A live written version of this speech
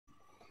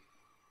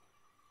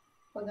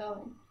We're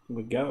going.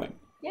 We're going.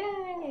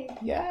 Yay!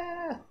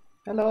 Yeah!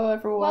 Hello,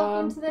 everyone!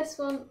 Welcome to this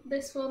one.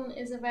 This one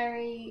is a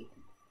very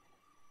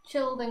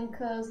chilled and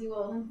cosy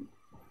one.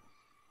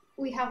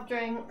 We have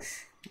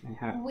drinks.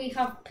 We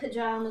have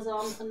pyjamas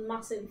on and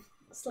massive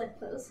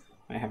slippers.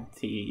 I have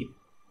tea.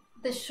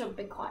 This should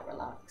be quite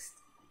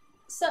relaxed.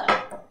 So,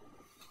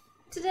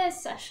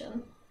 today's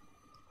session,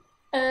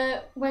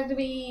 we're going to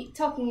be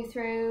talking you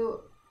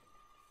through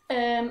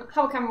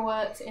how a camera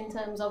works in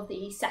terms of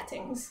the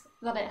settings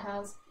that it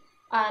has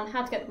and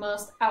how to get the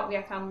most out of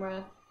your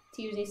camera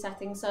to use these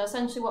settings. So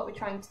essentially what we're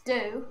trying to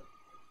do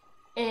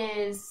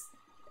is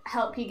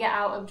help you get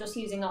out of just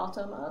using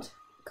auto mode,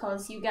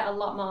 because you get a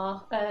lot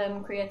more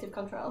creative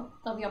control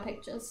of your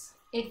pictures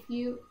if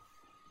you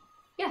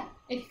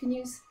can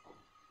use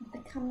the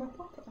camera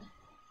properly.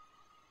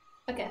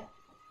 Okay,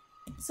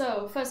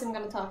 so first thing I'm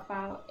going to talk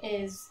about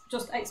is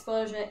just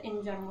exposure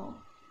in general.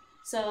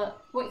 So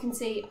what you can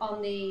see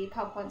on the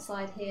PowerPoint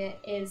slide here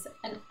is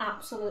an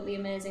absolutely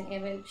amazing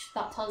image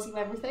that tells you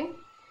everything.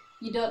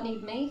 You don't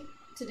need me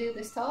to do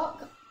this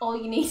talk, all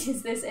you need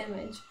is this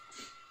image.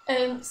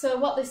 So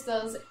what this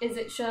does is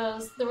it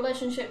shows the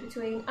relationship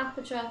between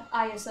aperture,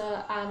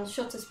 ISO and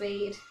shutter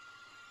speed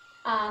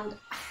and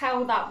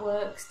how that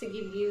works to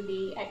give you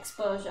the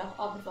exposure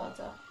of the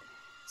photo.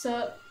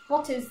 So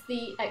what is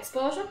the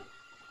exposure?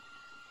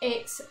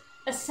 It's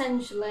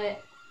essentially,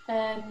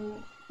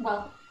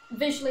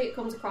 visually it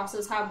comes across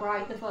as how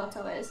bright the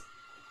photo is,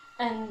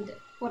 and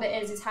what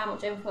it is how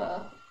much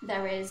info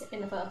there is in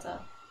the photo.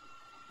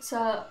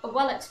 So a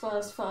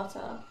well-exposed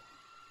photo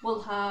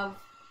will have,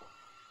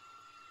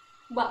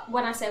 well,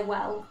 when I say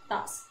well,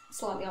 that's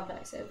slightly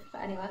objective,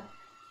 but anyway.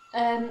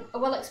 A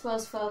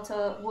well-exposed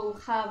photo will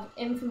have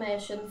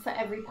information for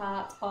every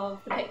part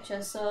of the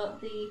picture. So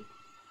the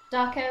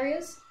dark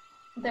areas,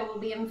 there will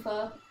be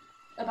info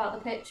about the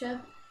picture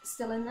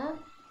still in there,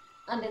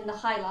 and in the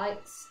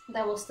highlights,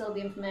 there will still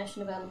be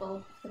information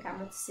available for the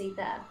camera to see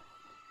there.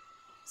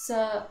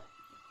 So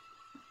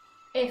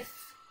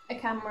if a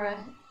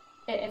photo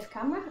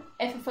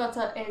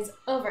is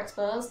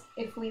overexposed,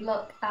 if we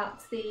look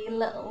at the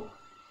little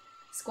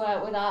square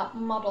with our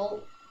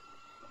model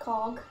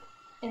cog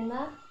in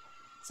there,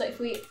 so if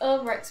we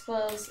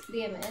overexpose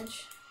the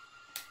image,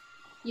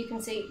 you can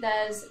see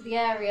there's the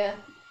area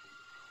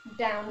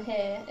down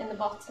here in the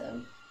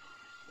bottom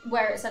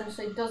where it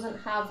essentially doesn't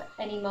have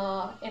any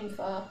more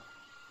info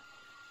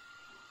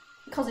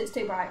because it's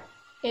too bright.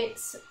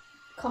 It's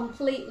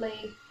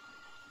completely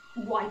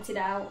whited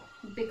out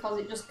because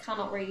it just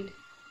cannot read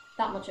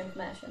that much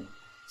information.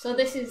 So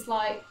this is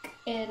like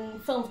in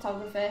film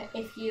photography,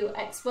 if you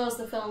expose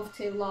the film for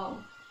too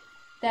long,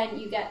 then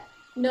you get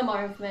no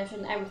more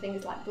information, everything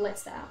is like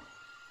blitzed out.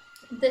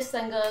 This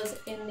then goes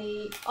in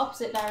the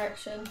opposite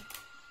direction.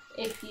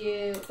 If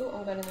you,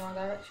 I'm going in the wrong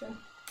direction.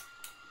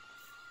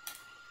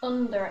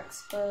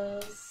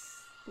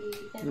 Underexpose the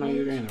image. No,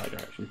 you're going in the right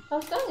direction. I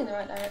was going in the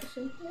right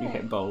direction. Yeah. You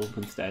hit bulb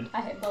instead.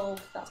 I hit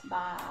bulb, that's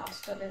bad.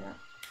 Stop doing that.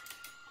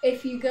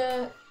 If you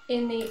go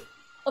in the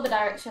other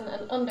direction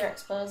and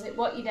underexpose it,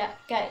 what you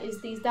get is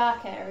these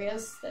dark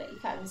areas that you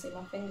can't even see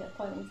my finger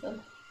pointing to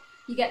them.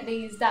 You get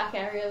these dark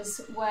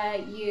areas where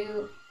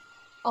you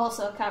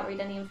also can't read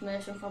any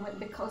information from it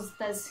because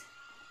there's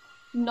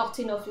not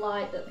enough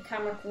light that the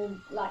camera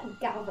can like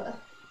gather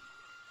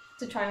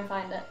to try and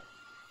find it.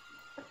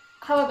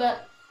 However,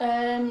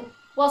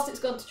 whilst it's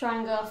good to try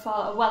and go for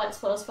a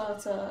well-exposed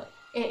photo,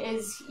 it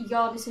is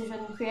your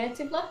decision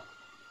creatively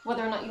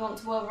whether or not you want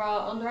to over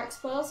or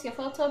underexpose your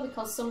photo,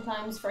 because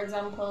sometimes, for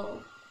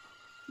example,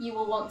 you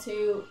will want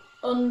to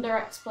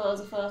underexpose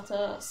a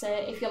photo,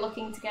 say if you're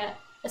looking to get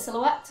a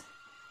silhouette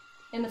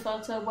in the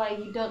photo where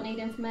you don't need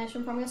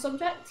information from your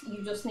subject,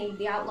 you just need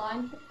the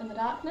outline and the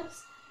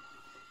darkness.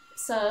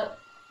 So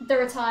there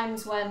are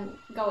times when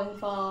going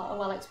for a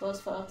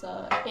well-exposed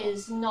photo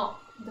is not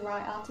the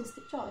right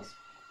artistic choice.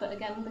 But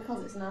again,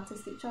 because it's an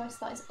artistic choice,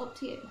 that is up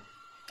to you.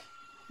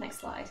 Next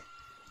slide.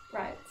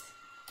 Right.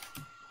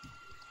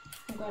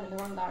 I'm going in the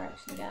wrong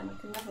direction again, I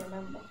can never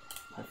remember.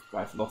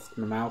 I've lost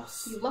the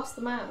mouse. You've lost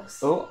the mouse.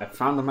 Oh, I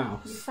found the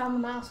mouse. You found the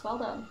mouse, well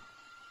done.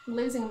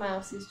 Losing a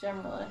mouse is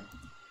generally...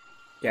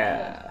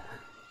 Yeah.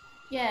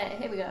 Yeah,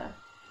 here we go.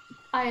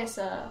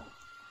 ISO.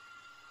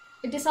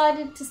 I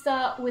decided to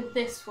start with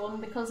this one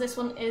because this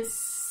one is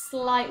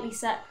slightly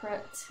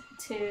separate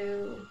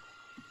to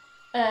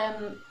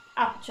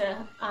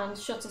aperture and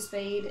shutter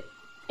speed,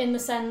 in the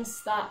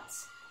sense that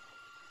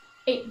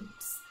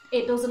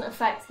it doesn't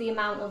affect the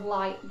amount of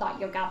light that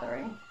you're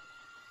gathering.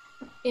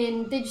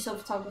 In digital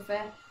photography,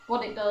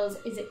 what it does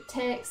is it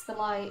takes the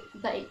light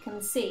that it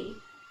can see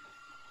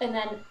and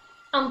then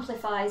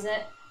amplifies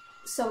it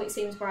so it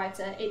seems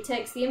brighter. It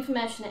takes the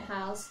information it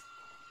has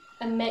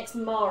and makes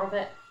more of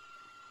it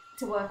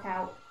to work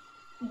out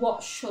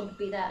what should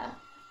be there.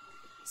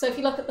 So if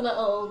you look at the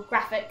little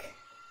graphic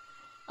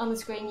on the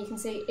screen, you can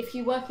see if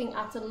you're working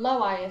at a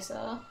low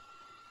ISO,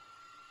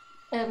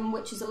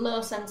 which is a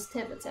low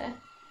sensitivity,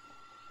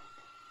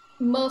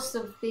 most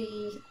of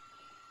the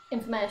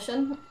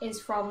information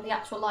is from the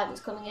actual light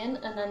that's coming in,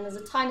 and then there's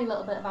a tiny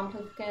little bit of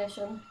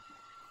amplification,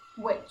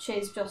 which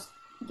is just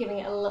giving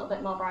it a little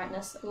bit more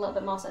brightness, a little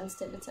bit more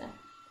sensitivity.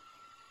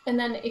 And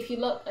then if you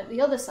look at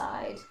the other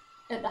side,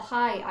 at the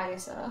high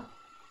ISO,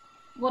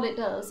 what it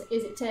does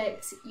is it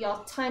takes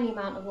your tiny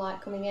amount of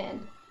light coming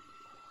in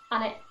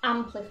and it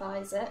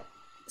amplifies it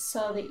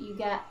so that you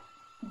get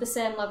the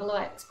same level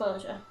of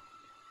exposure,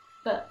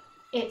 but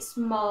it's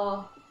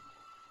more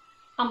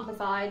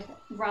amplified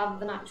rather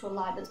than actual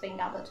light that's being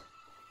gathered.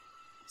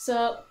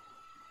 So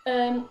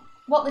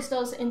what this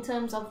does in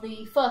terms of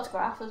the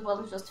photograph, as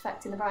well as just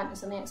affecting the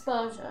brightness and the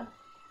exposure,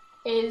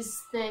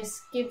 is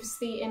this gives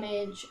the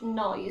image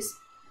noise.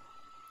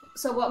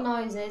 So what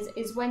noise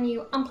is when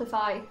you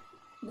amplify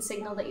the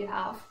signal that you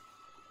have,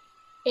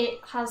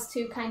 it has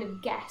to kind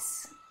of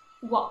guess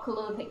what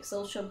colour the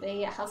pixel should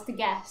be. It has to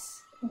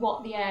guess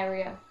what the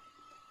area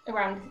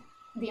around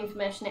the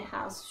information it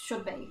has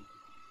should be.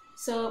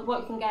 So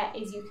what you can get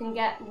is you can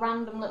get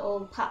random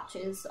little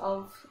patches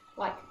of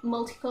like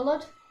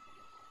multicoloured,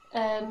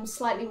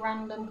 slightly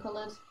random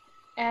coloured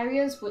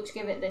areas which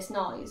give it this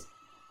noise.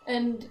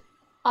 And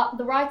at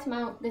the right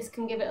amount, this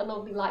can give it a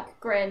lovely like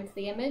grain to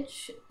the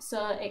image,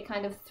 so it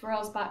kind of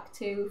throws back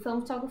to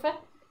film photography.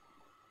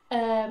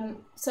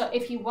 So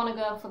if you want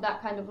to go for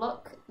that kind of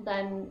look,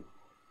 then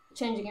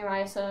changing your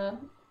ISO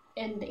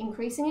and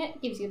increasing it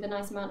gives you the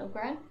nice amount of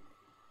grain.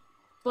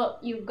 But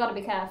you've got to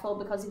be careful,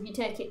 because if you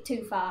take it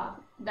too far,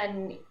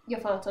 then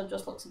your photo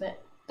just looks a bit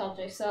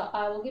dodgy. So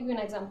I will give you an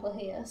example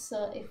here.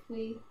 So if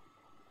we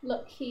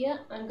look here,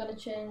 I'm going to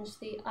change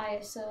the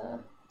ISO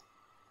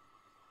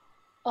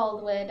all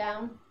the way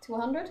down to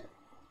 100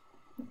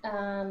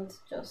 and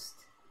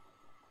just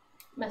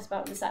mess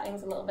about with the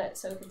settings a little bit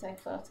so we can take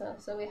a photo.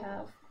 So we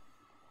have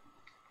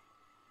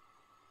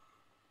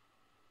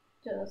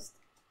just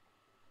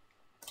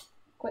a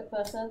quick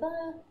photo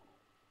there,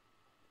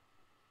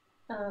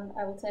 and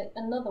I will take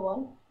another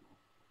one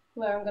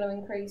where I'm going to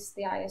increase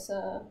the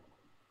ISO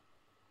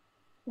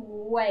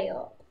way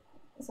up.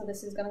 So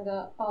this is going to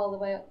go all the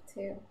way up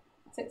to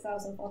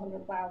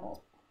 6,400. Wow, that's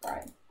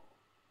bright.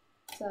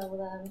 So we'll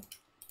then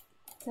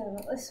turn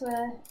it this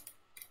way.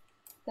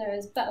 There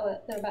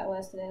are better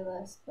ways to do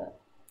this,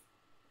 but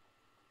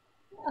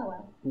oh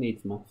well.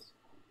 Needs must.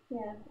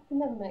 Yeah, you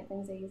never make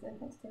things easy.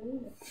 That's too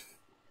easy.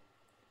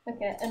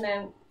 Okay, and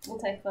then we'll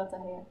take a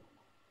photo here.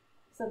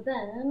 So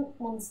then,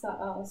 once that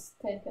is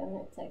taken,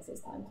 it takes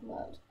its time to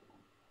load.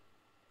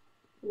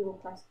 We will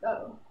press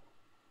go,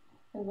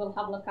 and we'll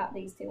have a look at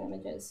these two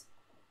images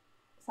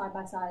side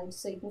by side,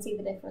 so you can see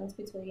the difference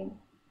between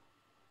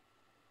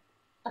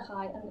a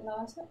high and a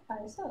low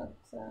ISO.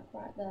 So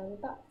right there, we're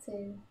back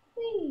to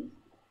whee!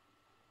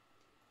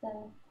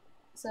 There.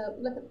 So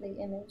look at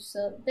the image.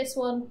 So this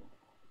one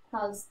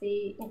has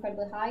the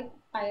incredibly high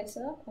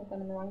ISO. I've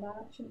gone in the wrong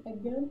direction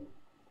again.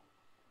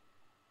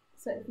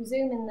 So if we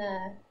zoom in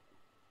there,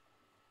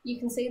 you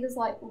can see there's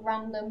like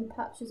random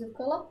patches of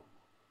colour,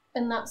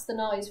 and that's the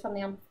noise from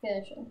the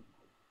amplification.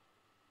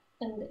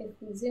 And if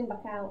we zoom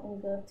back out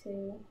and go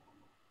to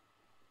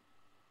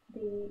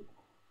the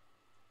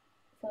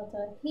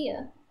photo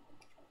here,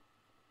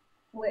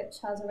 which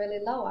has a really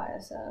low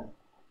ISO,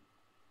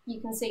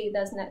 you can see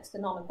there's next to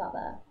none of that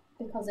there,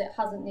 because it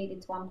hasn't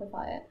needed to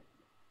amplify it.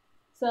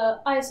 So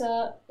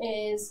ISO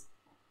is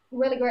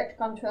really great to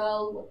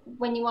control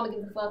when you want to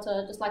give the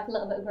photo just like a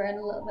little bit of grain,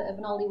 a little bit of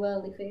an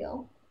oldie-worldy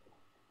feel.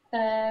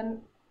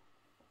 And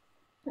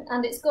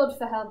it's good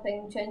for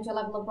helping change your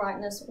level of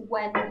brightness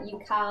when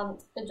you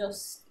can't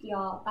adjust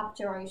your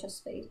aperture or your shutter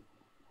speed.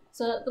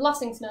 So the last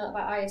thing to note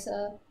about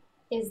ISO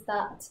is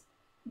that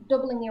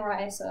doubling your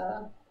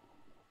ISO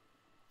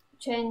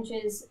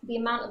changes the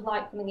amount of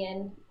light coming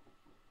in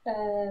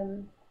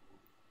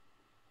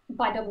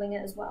by doubling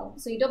it as well.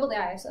 So you double the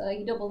ISO,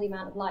 you double the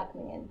amount of light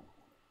coming in.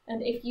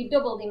 And if you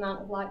double the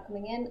amount of light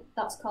coming in,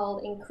 that's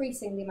called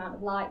increasing the amount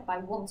of light by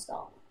one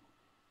stop.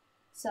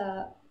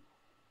 So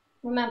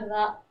remember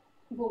that.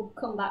 We'll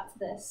come back to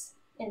this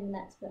in the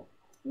next bit.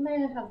 May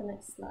I have the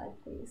next slide,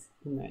 please?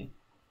 You may.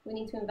 We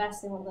need to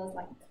invest in one of those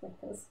like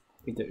clickers.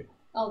 We do.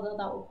 Although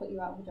that will put you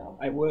out of a job.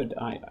 I would.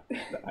 I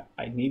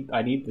need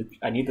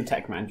the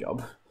tech man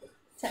job.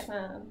 Tech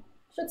man.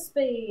 Shutter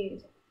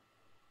speed.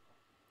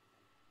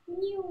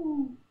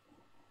 New.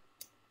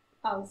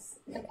 As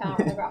the car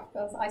on the graph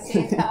goes, I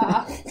say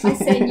car. I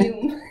say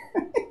new.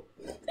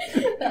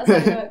 That's how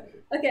it works.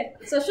 Okay,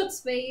 so shutter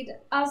speed,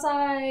 as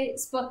I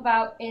spoke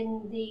about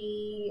in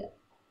the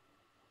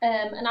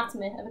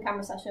anatomy of a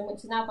camera session,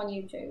 which is now on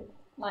YouTube.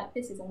 Like,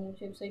 this is on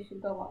YouTube, so you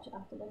should go watch it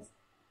after this.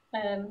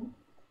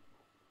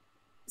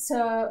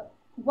 So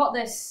what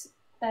this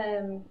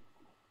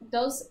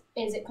does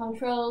is it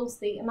controls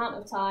the amount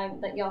of time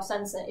that your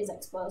sensor is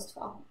exposed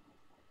for.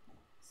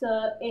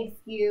 So if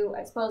you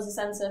expose the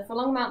sensor for a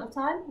long amount of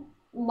time,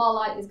 more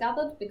light is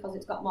gathered because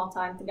it's got more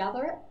time to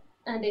gather it.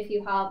 And if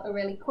you have a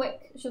really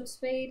quick shutter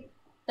speed,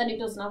 then it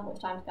doesn't have much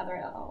time to gather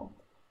it at all.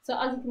 So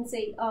as you can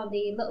see on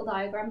the little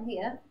diagram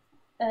here,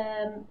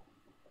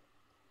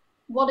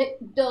 what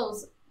it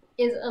does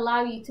is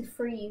allow you to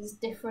freeze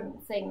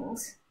different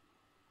things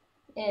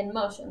in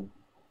motion.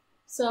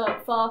 So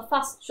for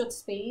fast shutter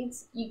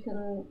speeds, you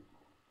can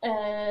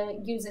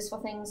use this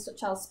for things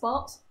such as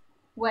sport,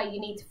 where you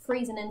need to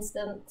freeze an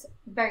instant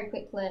very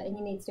quickly and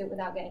you need to do it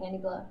without getting any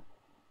blur.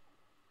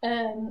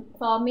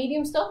 For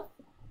medium stuff,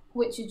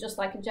 which is just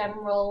like a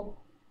general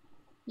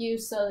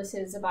use, so this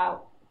is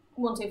about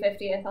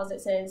 1/250th as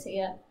it says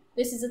here.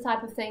 This is the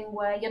type of thing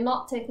where you're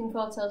not taking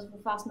photos of a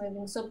fast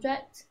moving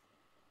subject,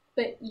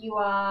 but you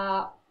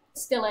are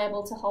still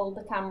able to hold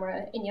the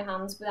camera in your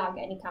hands without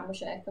getting any camera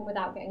shake and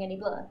without getting any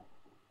blur.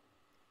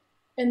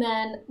 And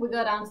then we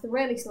go down to the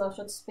really slow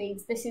shutter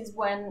speeds. This is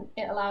when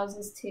it allows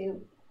us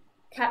to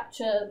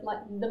capture like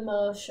the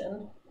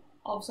motion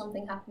of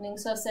something happening.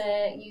 So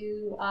say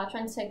you are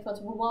trying to take a photo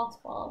of a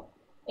waterfall,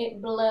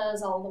 it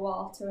blurs all the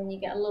water and you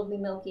get a lovely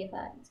milky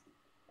effect.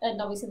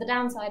 And obviously the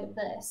downside of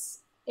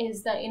this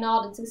is that in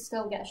order to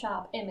still get a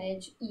sharp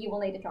image, you will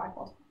need a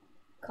tripod.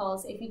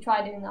 Because if you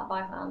try doing that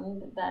by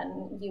hand,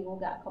 then you will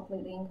get a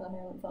completely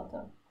incoherent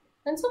photo.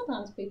 And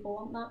sometimes people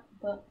want that,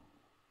 but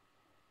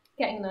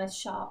getting a nice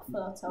sharp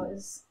photo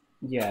is...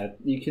 Yeah,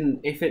 you can,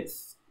 if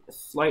it's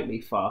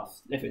slightly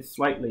faster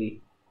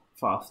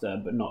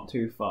but not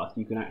too fast,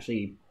 you can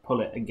actually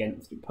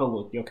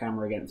pull your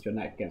camera against your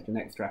neck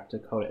strap to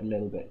hold it a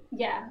little bit.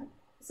 Yeah,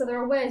 so there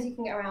are ways you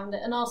can get around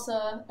it, and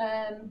also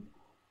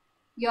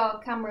your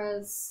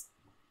camera's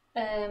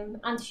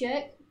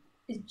anti-shake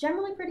is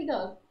generally pretty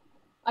good.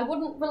 I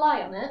wouldn't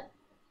rely on it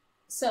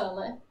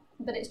solely,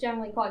 but it's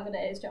generally quite good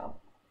at its job.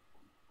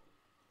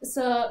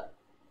 So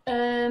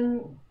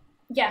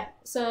yeah,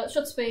 so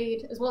shutter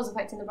speed, as well as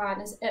affecting the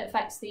brightness, it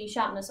affects the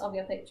sharpness of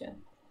your picture.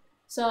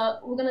 So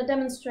we're going to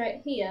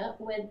demonstrate here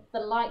with the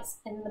lights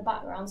in the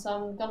background. So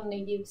I'm going to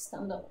need you to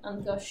stand up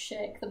and go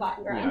shake the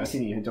background. Yeah, I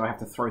see. Do I have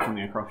to throw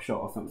something across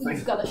shot or something?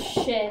 You've got to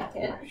shake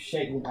it.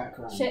 Shake the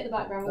background. Shake the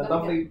background. The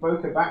lovely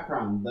bokeh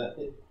background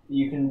that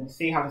you can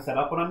see how to set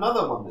up on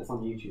another one that's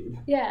on YouTube.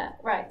 Yeah,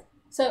 right.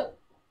 So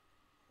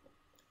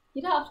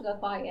you don't have to go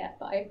far yet,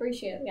 but I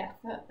appreciate the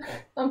effort.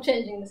 I'm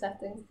changing the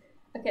settings.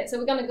 Okay, so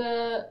we're going to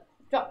go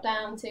drop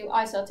down to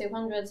ISO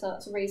 200, so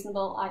that's a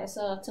reasonable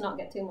ISO to not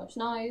get too much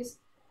noise.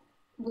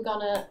 We're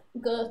gonna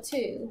go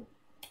to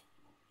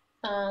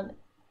an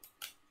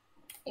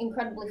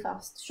incredibly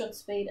fast shutter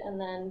speed and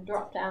then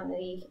drop down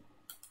the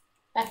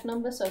F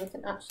number so we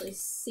can actually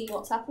see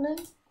what's happening.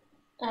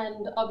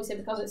 And obviously,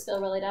 because it's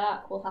still really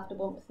dark, we'll have to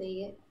bump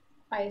the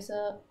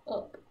ISO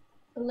up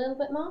a little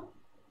bit more.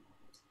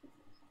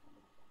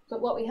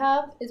 But what we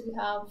have is we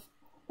have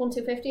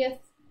 1/250th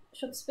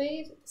shutter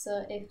speed.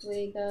 So if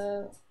we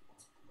go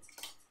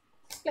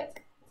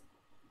click,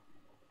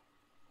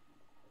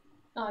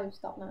 oh, you've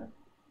stopped now.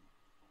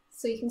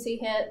 So you can see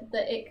here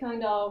that it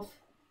kind of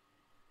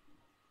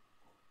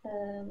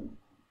do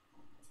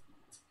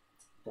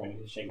I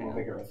need to shake more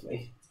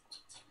vigorously?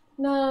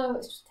 No,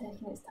 it's just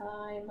taking its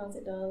time as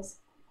it does.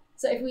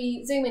 So if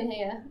we zoom in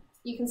here,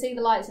 you can see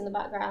the lights in the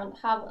background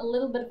have a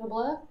little bit of a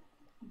blur,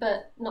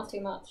 but not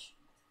too much.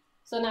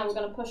 So now we're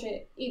going to push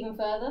it even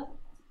further.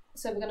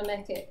 So we're going to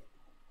make it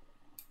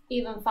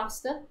even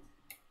faster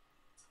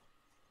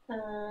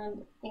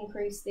and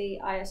increase the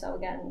ISO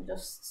again,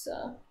 just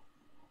so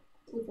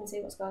we can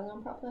see what's going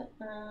on properly.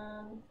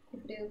 And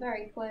if we do a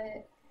very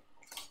quick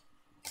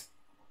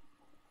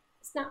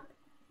snap,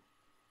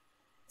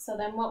 so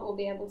then what we'll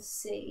be able to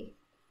see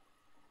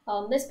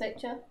on this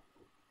picture,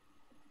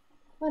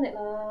 when it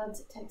loads,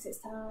 it takes its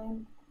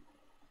time,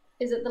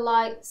 is that the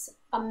lights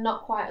are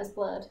not quite as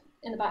blurred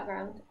in the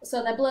background.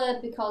 So they're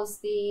blurred because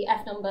the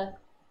F number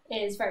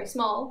is very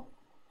small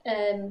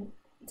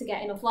to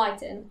get enough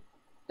light in,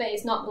 but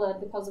it's not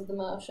blurred because of the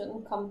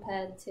motion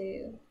compared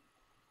to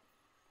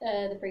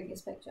the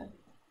previous picture.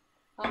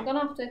 I'm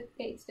gonna have to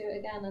get you to do it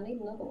again. I need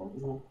another one.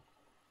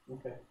 Mm-hmm.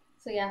 Okay.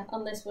 So yeah,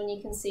 on this one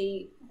you can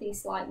see the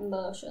slight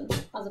motion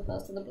as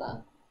opposed to the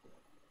blur.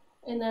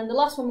 And then the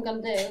last one we're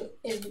gonna do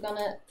is we're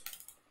gonna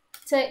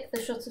take the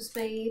shutter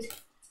speed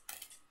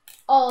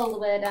all the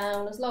way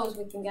down as low as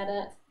we can get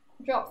it.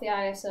 Drop the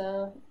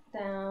ISO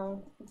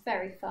down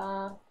very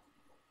far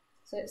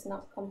so it's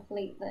not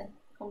completely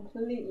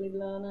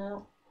blown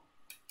out.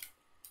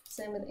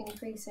 Same with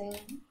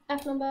increasing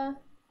F number.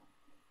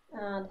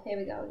 And here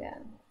we go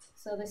again.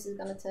 So this is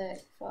going to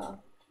take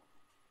for...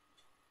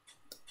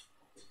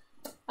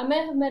 I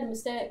may have made a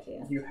mistake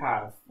here. You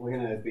have. We're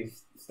going to be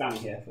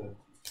standing here for...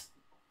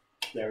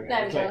 There we go.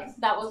 There we go.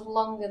 That was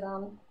longer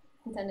than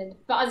intended.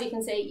 But as you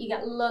can see, you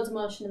get loads of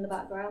motion in the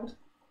background.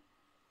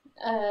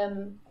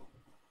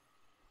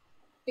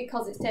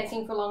 Because it's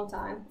taking for a long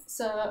time.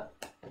 So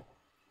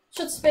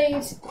shutter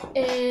speed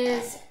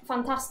is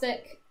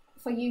fantastic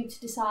for you to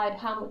decide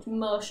how much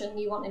motion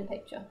you want in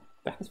picture.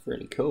 That's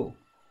really cool.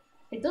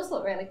 It does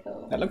look really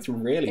cool. That looks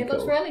really cool. It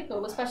looks really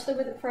cool, especially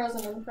with it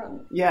frozen in the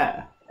front.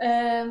 Yeah.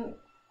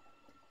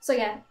 So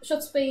yeah,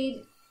 shutter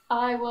speed,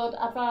 I would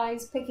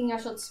advise picking your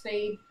shutter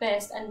speed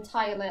based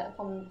entirely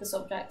upon the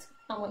subject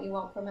and what you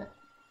want from it.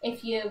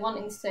 If you're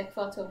wanting to take a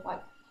photo of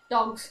like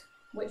dogs,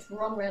 which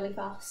run really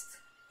fast.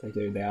 They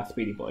do, they are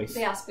speedy boys.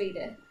 They are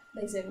speedy,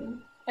 they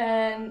zoom.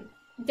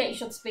 get your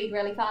shutter speed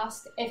really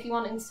fast. If you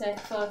want to take a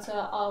photo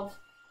of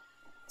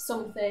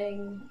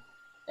something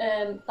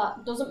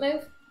that doesn't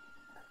move,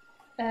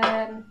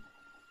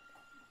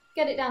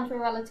 get it down to a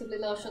relatively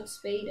low shutter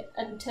speed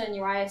and turn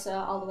your ISO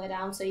all the way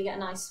down so you get a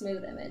nice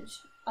smooth image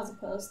as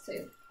opposed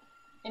to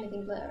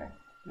anything blurry.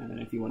 And then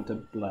if you want to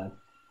blur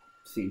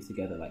scenes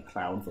together like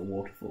clouds or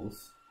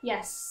waterfalls.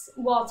 Yes,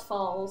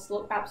 waterfalls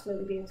look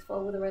absolutely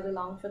beautiful with a really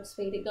long shutter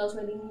speed. It goes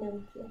really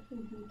milky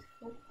and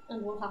beautiful.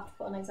 And we'll have to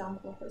put an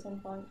example up at some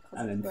point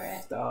because it's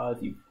great.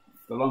 Stars,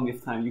 the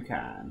longest time you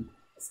can.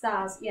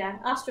 Stars, yeah.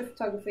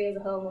 Astrophotography as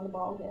a whole on the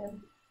ball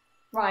game.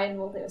 Ryan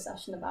will do a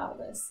session about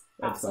this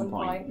at some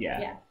point.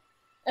 Yeah.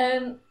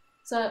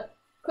 So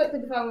quickly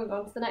before we move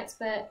on to the next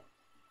bit,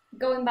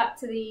 going back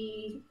to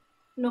the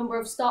number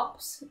of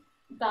stops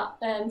that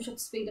shutter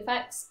speed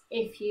affects,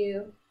 if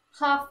you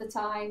half the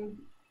time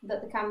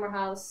that the camera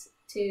has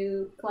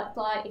to collect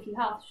light, if you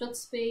half the shutter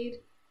speed,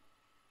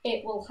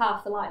 it will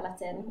half the light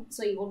let in,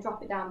 so you will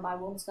drop it down by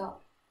 1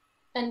 stop.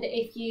 And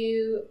if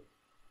you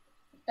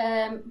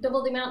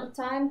double the amount of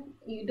time,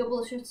 you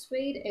double the shutter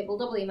speed, it will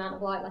double the amount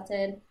of light let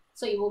in,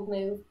 so you will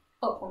move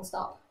up 1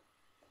 stop.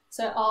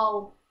 So it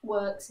all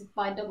works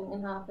by doubling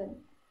and halving.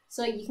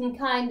 So you can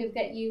kind of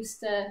get used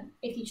to,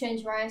 if you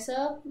change your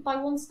ISO by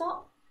 1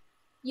 stop,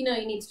 you know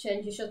you need to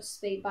change your shutter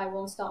speed by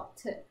 1 stop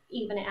to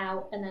even it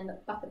out and then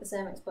back at the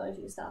same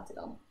exposure you started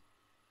on.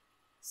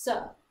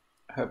 So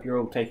I hope you're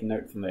all taking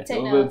notes from this.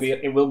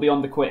 It will be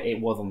on the quiz.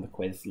 It was on the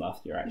quiz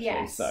last year, actually.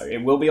 Yes. So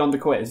it will be on the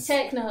quiz.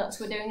 Take notes.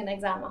 We're doing an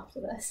exam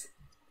after this.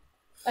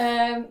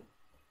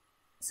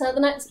 So the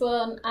next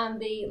one and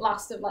the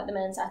last of like the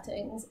main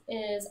settings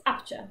is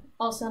aperture,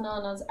 also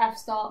known as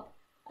f-stop,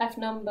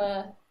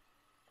 f-number.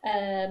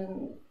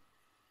 I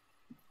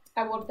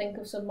would think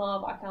of some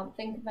more, but I can't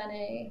think of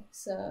any.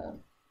 So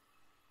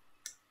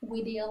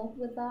we deal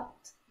with that.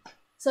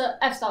 So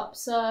f-stop.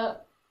 So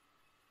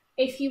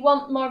if you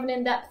want more of an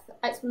in-depth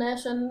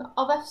explanation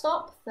of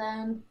f-stop,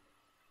 then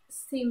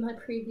see my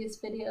previous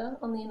video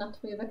on the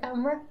anatomy of a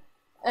camera.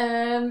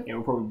 It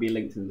will probably be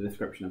linked in the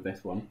description of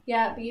this one.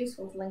 Yeah, it'd be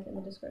useful to link it in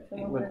the description.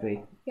 It would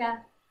be. Yeah.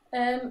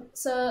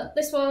 So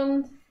this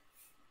one,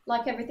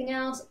 like everything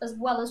else, as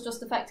well as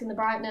just affecting the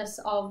brightness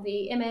of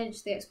the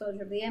image, the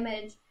exposure of the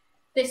image,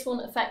 this one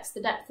affects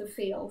the depth of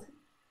field.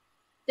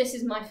 This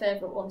is my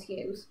favourite one to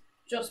use,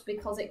 just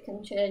because it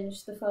can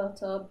change the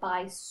photo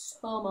by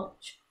so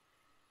much.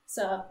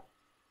 So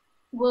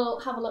we'll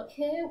have a look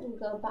here. We'll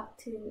go back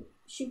to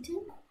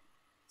shooting.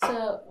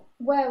 So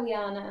where we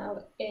are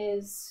now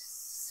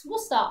is, we'll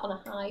start on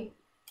a high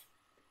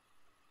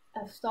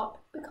f-stop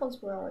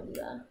because we're already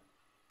there.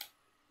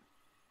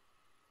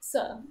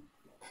 So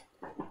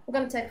we're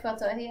going to take a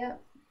photo here.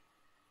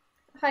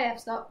 High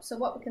f-stop. So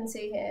what we can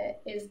see here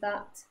is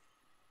that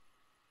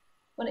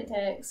when it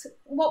takes,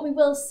 what we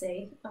will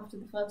see after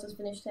the photo's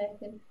finished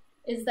taking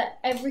is that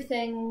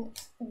everything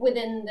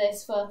within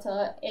this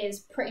photo is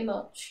pretty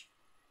much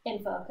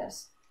in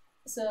focus.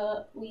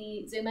 So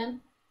we zoom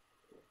in.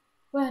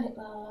 When it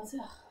loads,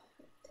 it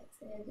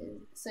takes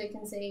ages. So you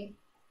can see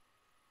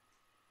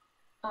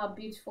our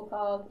beautiful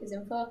cog is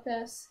in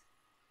focus.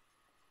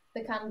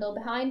 The candle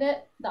behind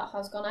it that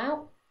has gone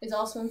out is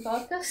also in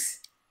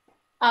focus.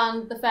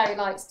 And the fairy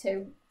lights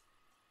too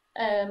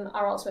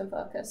are also in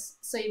focus.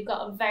 So you've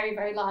got a very,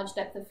 very large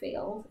depth of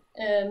field,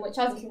 which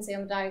as you can see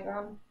on the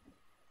diagram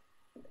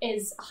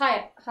is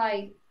high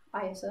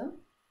ISO.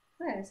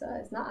 High ISO,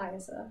 it's not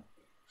ISO.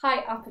 High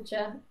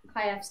aperture,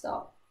 high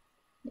f-stop.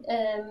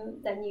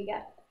 Then you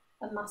get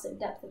a massive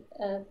depth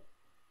of...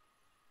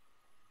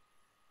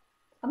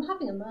 I'm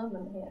having a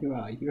moment here. You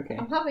are? You okay?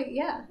 I'm having,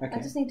 yeah. Okay.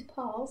 I just need to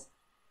pause.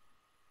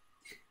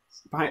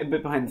 A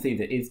bit behind the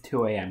scenes, it is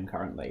 2 AM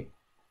currently.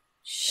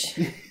 Shh.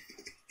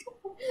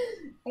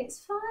 It's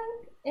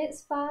fine.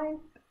 It's fine.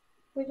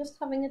 We're just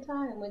having a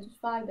time. We're just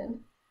vibing.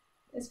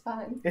 It's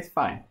fine. It's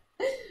fine.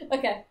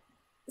 Okay.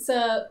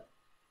 So,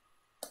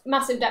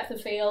 massive depth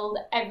of field.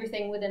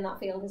 Everything within that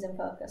field is in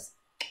focus.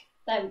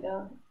 There we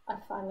go. I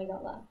finally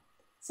got that.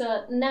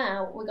 So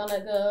now we're going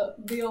to go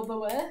the other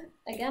way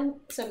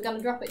again. So we're going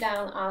to drop it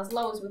down as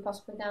low as we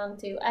possibly can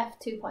to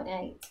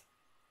f2.8.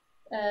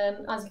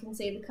 As you can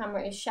see, the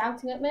camera is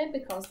shouting at me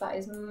because that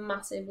is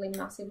massively,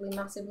 massively,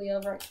 massively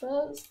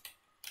overexposed.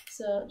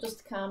 So just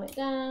to calm it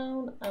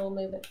down, I will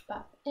move it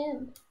back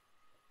in.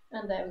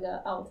 And there we go,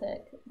 I'll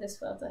take this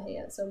photo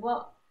here. So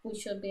what we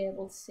should be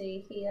able to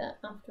see here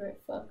after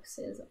it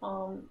focuses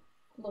on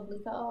lovely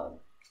cog.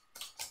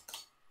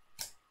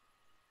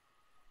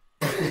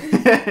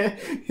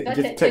 It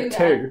just took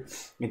two.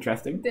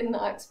 Interesting. Did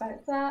not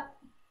expect that.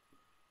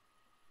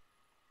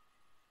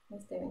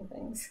 It's doing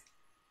things.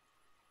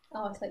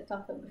 Oh, I clicked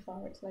off it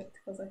before it clicked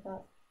because I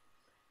thought.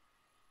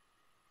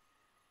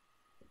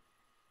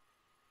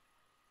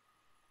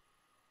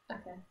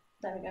 Okay,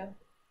 there we go.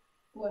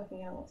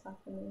 Working out what's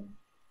happening.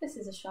 This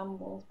is a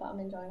shambles, but I'm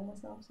enjoying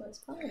myself, so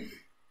it's fine.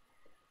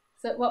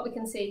 So what we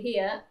can see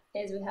here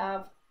is we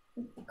have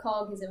the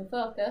cog is in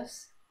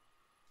focus,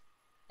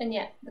 and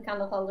yet the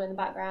candle holder in the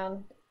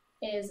background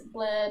is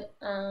blurred,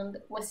 and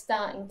we're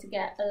starting to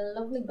get a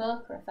lovely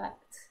bokeh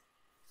effect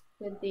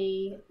with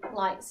the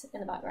lights in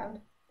the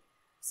background.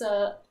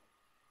 So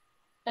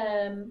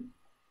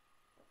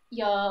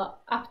your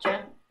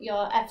aperture,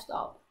 your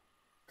f-stop,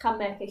 can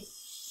make a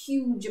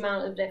huge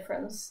amount of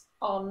difference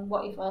on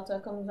what your photo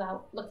comes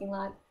out looking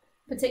like,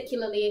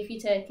 particularly if you're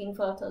taking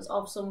photos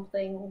of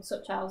something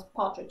such as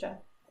portraiture,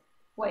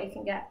 where you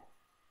can get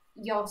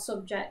your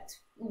subject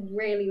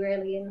really,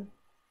 really in,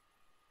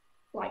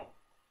 like,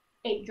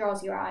 it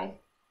draws your eye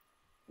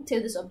to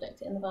the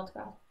subject in the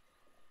photograph.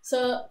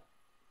 So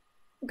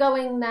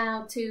going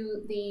now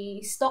to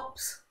the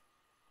stops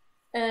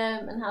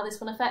and how this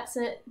one affects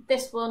it.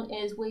 This one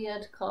is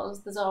weird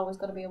because there's always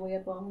got to be a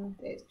weird one.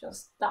 It's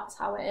just, that's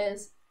how it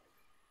is.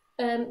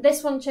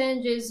 This one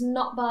changes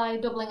not by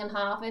doubling and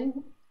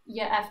halving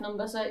your F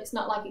number, so it's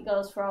not like it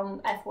goes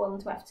from F1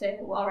 to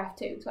F2 or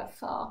F2 to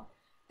F4.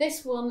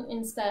 This one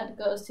instead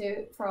goes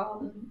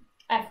from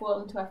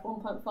F1 to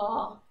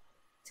F1.4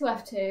 to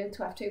F2 to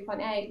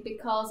F2.8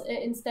 because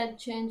it instead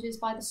changes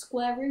by the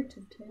square root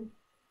of 2.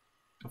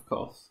 Of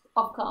course.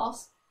 Of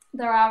course.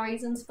 There are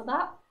reasons for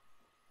that.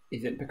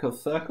 Is it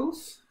because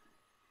circles?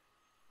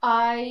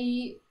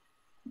 I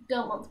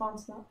don't want to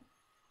answer that.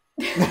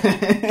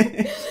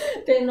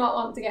 Do not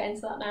want to get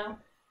into that now.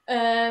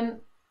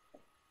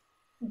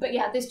 But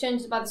yeah, this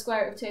changes by the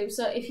square root of 2.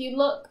 So if you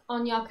look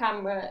on your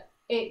camera,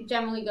 it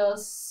generally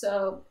goes,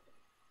 so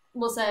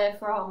we'll say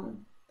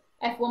from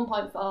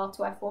f1.4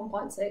 to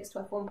f1.6 to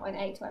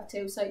f1.8 to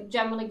f2. So it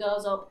generally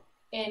goes up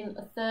in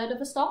a third of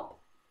a stop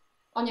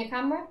on your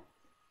camera.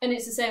 And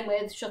it's the same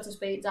with shutter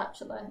speeds,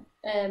 actually.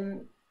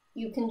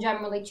 You can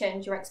generally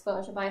change your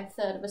exposure by a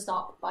third of a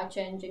stop by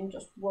changing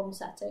just one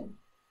setting.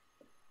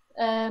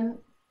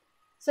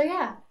 So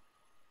yeah,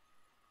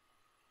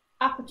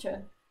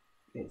 aperture.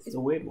 It's the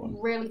weird one.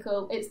 Really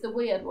cool. It's the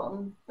weird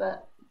one,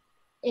 but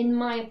in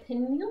my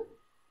opinion,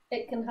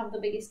 it can have the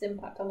biggest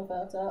impact on a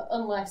photo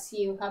unless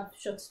you have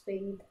shutter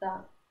speed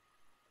that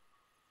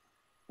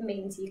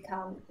means you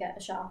can't get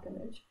a sharp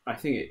image. I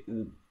think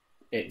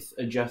it's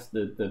adjust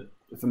the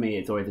for me,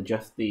 it's always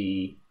adjust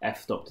the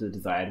f-stop to the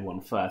desired one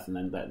first and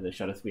then the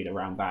shutter speed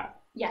around that.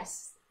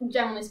 Yes,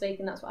 generally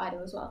speaking, that's what I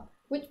do as well.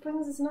 Which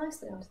brings us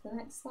nicely onto the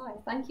next slide.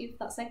 Thank you for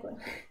that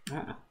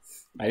segue.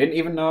 I didn't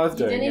even know I was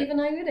doing it. You didn't even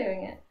know you were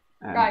doing it.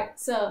 Right,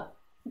 so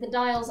the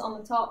dials on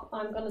the top,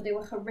 I'm going to do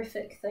a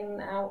horrific thing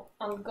now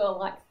and go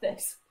like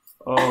this.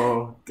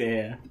 Oh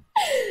dear.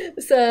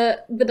 So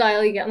the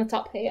dial you get on the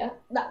top here,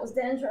 that was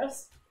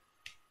dangerous.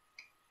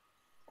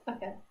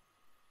 Okay.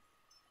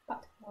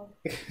 Back to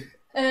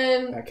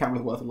the that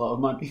camera's worth a lot of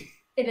money.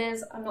 It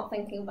is. I'm not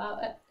thinking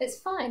about it.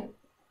 It's fine.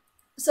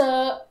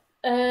 So,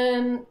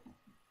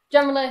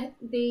 generally,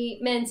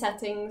 the main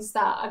settings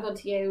that are good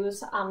to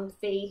use and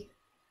the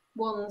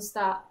ones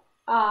that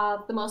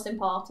are the most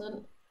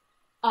important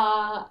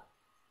are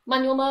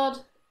manual mode,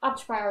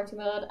 aperture priority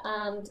mode,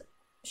 and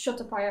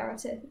shutter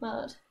priority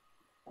mode.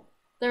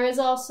 There is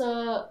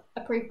also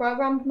a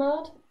pre-programmed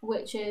mode,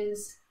 which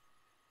is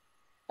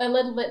a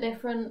little bit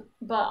different,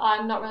 but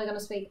I'm not really going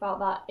to speak about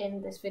that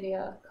in this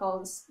video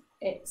because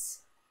it's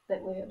a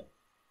bit weird,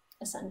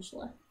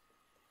 essentially.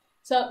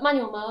 So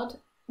manual mode,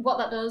 what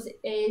that does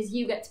is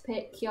you get to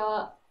pick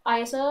your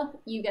ISO,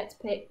 you get to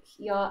pick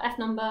your F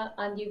number,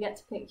 and you get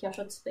to pick your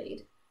shutter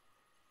speed.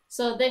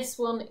 So this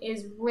one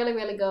is really,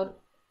 really good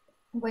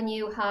when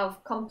you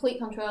have complete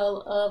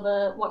control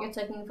over what you're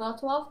taking a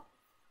photo of.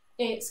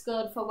 It's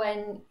good for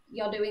when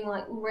you're doing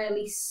like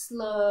really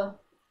slow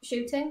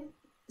shooting.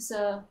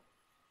 So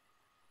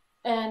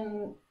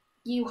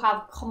you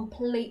have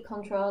complete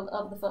control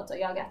of the photo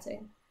you're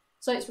getting.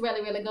 So it's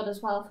really, really good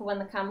as well for when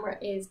the camera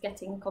is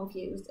getting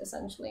confused,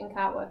 essentially, and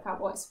can't work out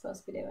what it's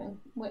supposed to be doing,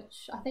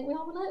 which I think we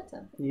all relate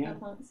to. Yeah,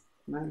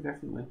 no,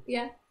 definitely.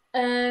 Yeah.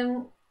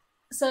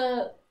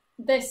 So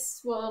this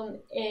one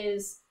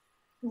is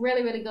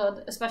really, really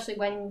good, especially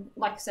when,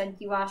 like I said,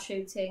 you are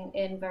shooting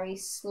in very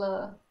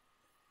slow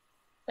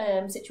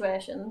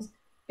situations,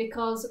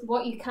 because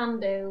what you can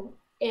do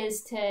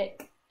is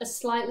take a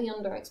slightly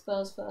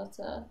underexposed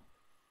photo,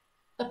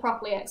 a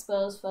properly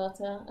exposed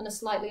photo, and a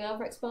slightly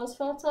overexposed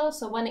photo.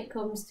 So when it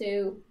comes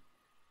to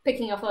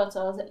picking your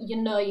photos, you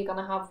know you're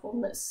going to have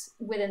one that's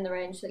within the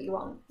range that you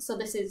want. So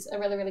this is a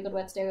really, really good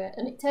way to do it.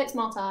 And it takes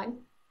more time,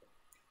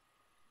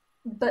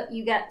 but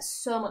you get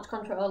so much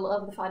control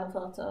over the final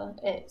photo.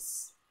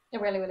 It's a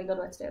really, really good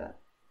way to do it.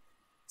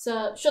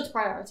 So shutter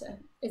priority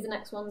is the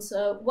next one.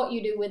 So what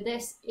you do with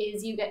this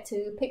is you get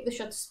to pick the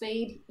shutter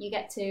speed, you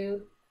get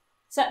to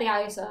set the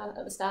ISO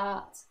at the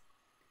start,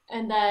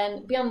 and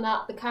then beyond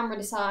that, the camera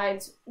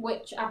decides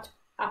which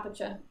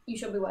aperture you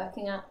should be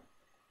working at.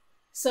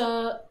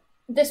 So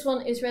this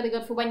one is really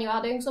good for when you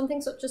are doing something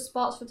such as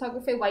sports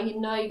photography, where you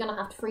know you're going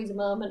to have to freeze a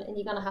moment and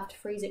you're going to have to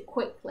freeze it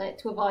quickly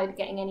to avoid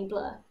getting any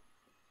blur.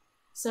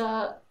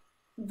 So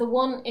the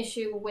one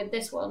issue with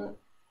this one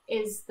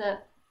is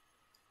that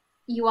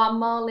you are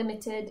more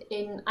limited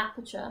in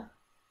aperture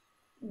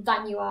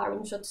than you are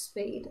in shutter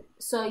speed.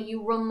 So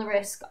you run the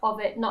risk of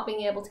it not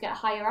being able to get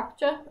higher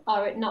aperture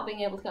or it not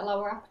being able to get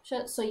lower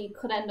aperture, so you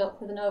could end up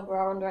with an over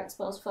or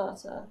underexposed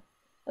photo.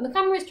 And the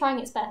camera is trying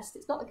its best.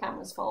 It's not the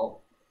camera's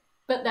fault,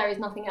 but there is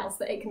nothing else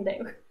that it can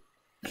do.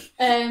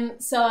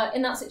 So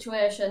in that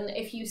situation,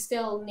 if you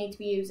still need to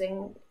be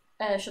using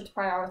shutter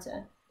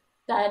priority,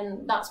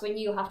 then that's when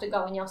you have to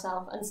go in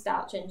yourself and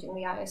start changing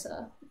the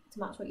ISO to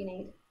match what you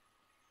need.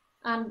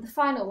 And the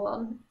final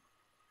one,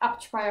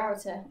 aperture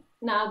priority.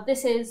 Now,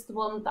 this is the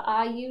one that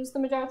I use the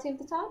majority of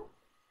the time.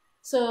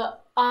 So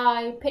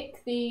I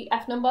pick the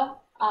F number,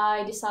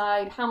 I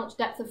decide how much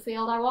depth of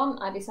field I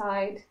want, I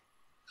decide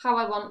how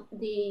I want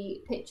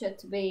the picture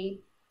to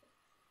be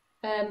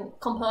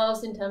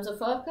composed in terms of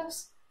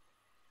focus,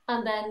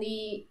 and then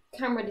the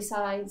camera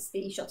decides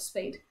the shutter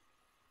speed.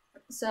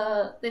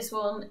 So this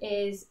one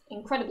is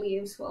incredibly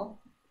useful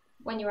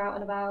when you're out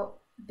and about,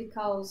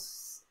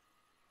 because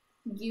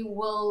you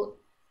will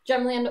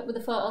generally end up with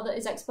a photo that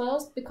is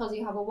exposed because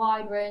you have a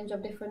wide range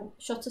of different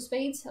shutter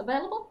speeds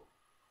available.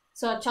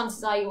 So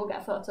chances are you will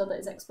get a photo that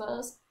is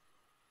exposed.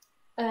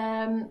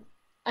 And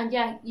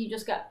yeah, you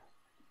just get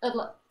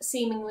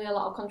seemingly a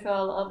lot of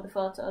control over the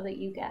photo that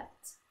you get.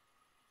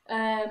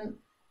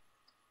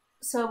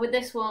 So with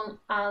this one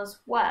as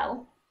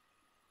well,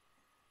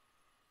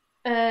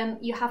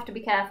 you have to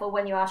be careful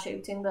when you are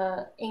shooting,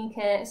 in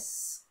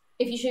case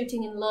if you're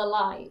shooting in low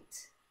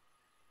light,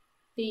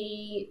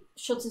 the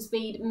shutter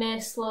speed may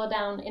slow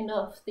down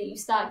enough that you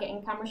start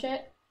getting camera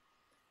shake.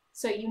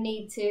 So you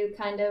need to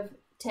kind of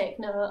take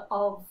note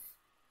of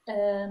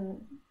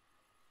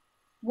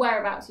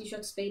whereabouts your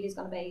shutter speed is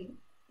going to be,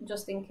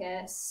 just in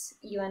case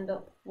you end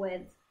up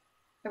with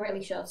a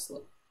really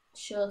slow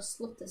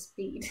shutter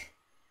speed.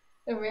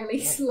 A really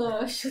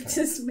slow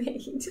shutter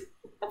speed.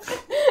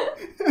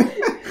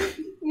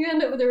 You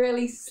end up with a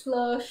really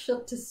slow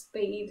shutter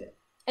speed,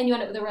 and you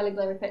end up with a really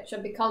blurry picture,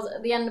 because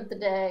at the end of the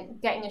day,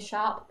 getting a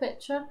sharp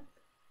picture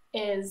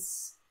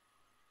is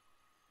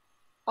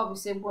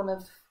obviously one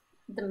of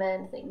the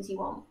main things you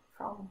want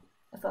from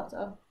a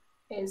photo,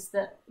 is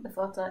that the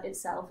photo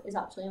itself is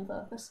actually in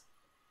focus.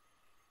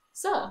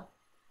 So,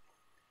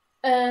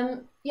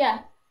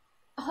 yeah,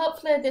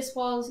 hopefully this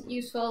was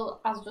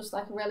useful as just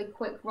like a really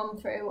quick run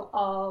through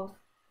of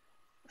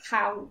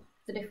how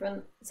the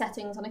different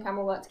settings on a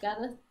camera work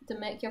together to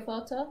make your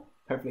photo.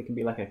 Hopefully it can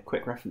be like a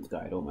quick reference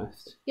guide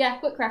almost. Yeah,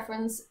 quick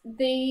reference.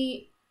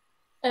 Can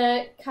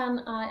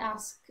I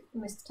ask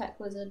Mr. Tech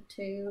Wizard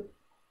to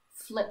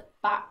flip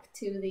back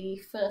to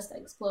the first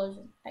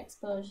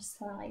exposure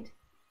slide?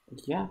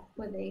 Yeah.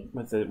 With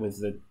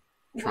the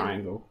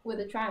triangle. With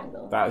the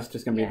triangle. That's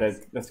just gonna be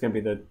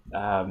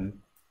the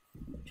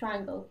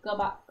triangle. Go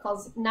back,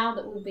 because now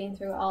that we've been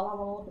through it all, I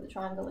want to look at the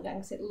triangle again,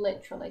 because it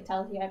literally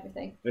tells you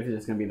everything. This is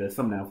just going to be the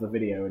thumbnail for the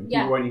video, and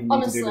yeah, you won't even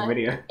need to do the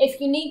video.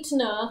 If you need to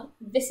know,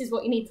 this is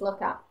what you need to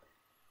look at.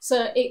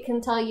 So it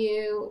can tell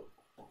you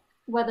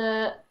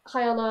whether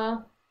high or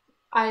low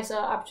ISO,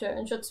 aperture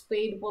and shutter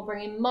speed will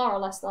bring in more or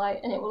less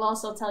light, and it will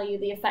also tell you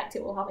the effect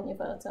it will have in your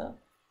photo,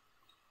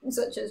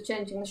 such as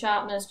changing the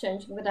sharpness,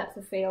 changing the depth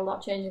of field,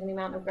 or changing the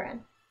amount of grain.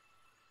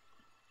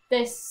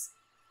 This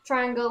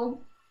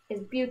triangle is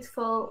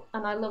beautiful,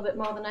 and I love it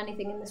more than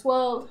anything in this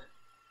world.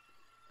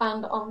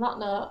 And on that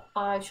note,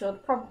 I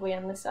should probably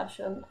end this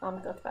session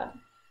and go to bed.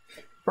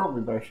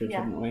 Probably both should,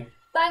 shouldn't we?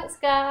 Thanks,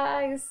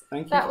 guys.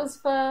 Thank you. That was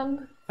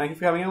fun. Thank you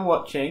for coming and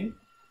watching.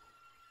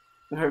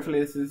 And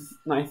hopefully this is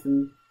nice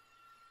and...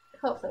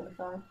 Hopefully it'll be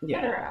fine. Yeah.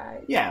 It'll be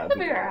alright. Yeah. It'll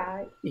be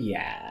alright.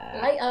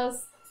 Yeah.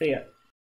 Laters. See ya.